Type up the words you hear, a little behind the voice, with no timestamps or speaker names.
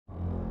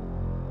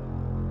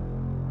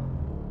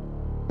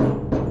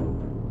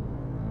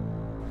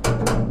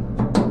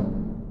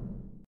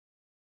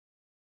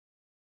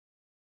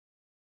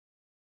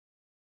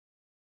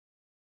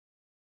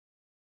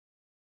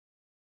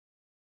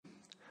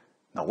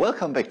Now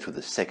welcome back to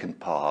the second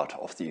part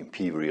of the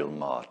Imperial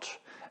March,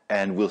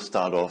 and we'll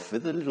start off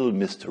with a little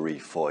mystery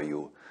for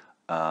you.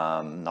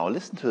 Now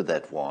listen to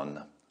that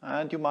one,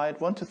 and you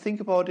might want to think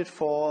about it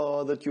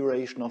for the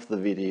duration of the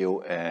video,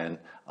 and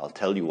I'll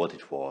tell you what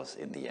it was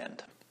in the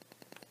end.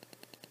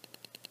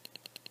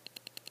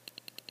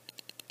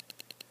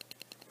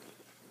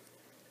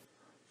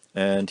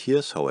 And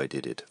here's how I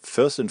did it.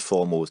 First and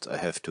foremost, I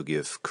have to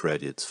give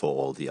credits for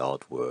all the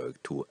artwork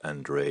to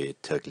Andre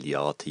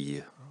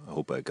Tagliati. I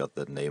hope I got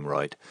that name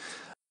right.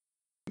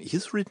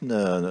 He's written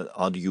an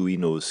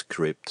Arduino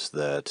script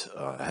that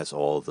has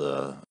all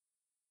the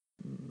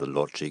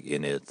logic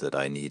in it that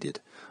I needed.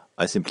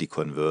 I simply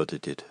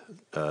converted it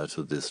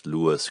to this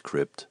Lua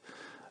script,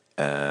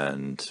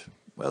 and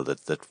well,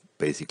 that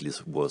basically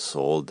was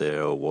all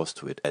there was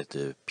to it. Add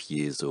the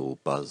piezo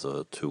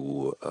buzzer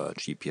to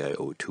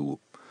GPIO2.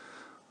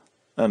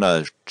 And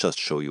I'll just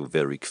show you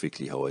very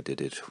quickly how I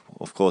did it.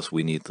 Of course,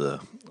 we need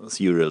the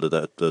serial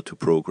adapter to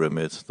program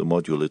it, the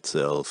module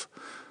itself,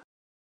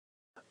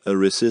 a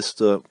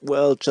resistor,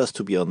 well, just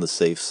to be on the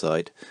safe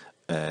side,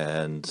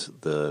 and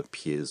the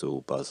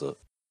piezo buzzer.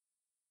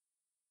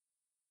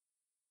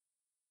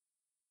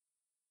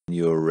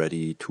 You're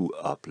ready to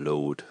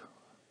upload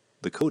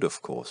the code,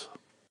 of course.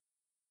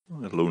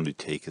 It'll only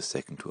take a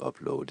second to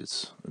upload.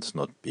 It's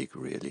not big,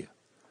 really.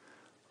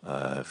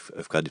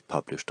 I've got it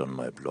published on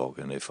my blog,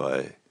 and if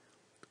I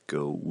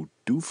go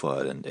do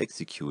file and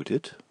execute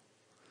it,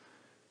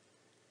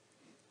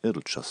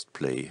 it'll just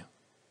play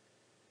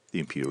the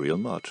Imperial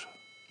March.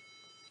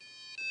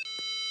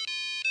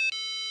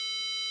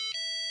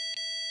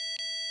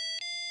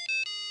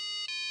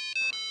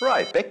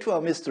 Right, back to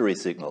our mystery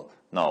signal.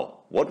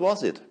 Now, what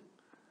was it?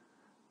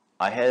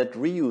 I had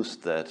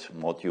reused that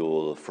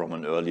module from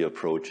an earlier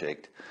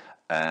project,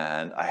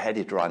 and I had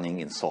it running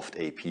in soft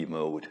AP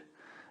mode.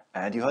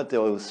 And you heard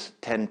those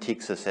 10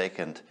 ticks a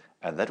second,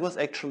 and that was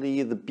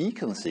actually the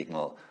beacon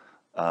signal.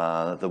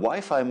 The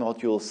Wi-Fi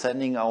module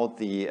sending out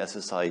the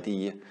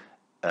SSID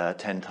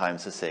 10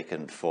 times a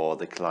second for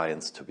the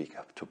clients to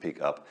pick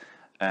up.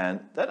 And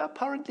that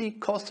apparently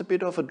caused a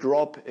bit of a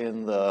drop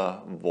in the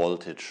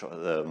voltage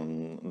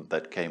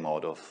that came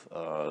out of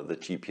the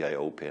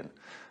GPIO pin.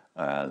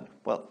 And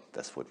well,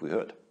 that's what we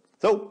heard.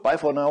 So, bye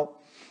for now.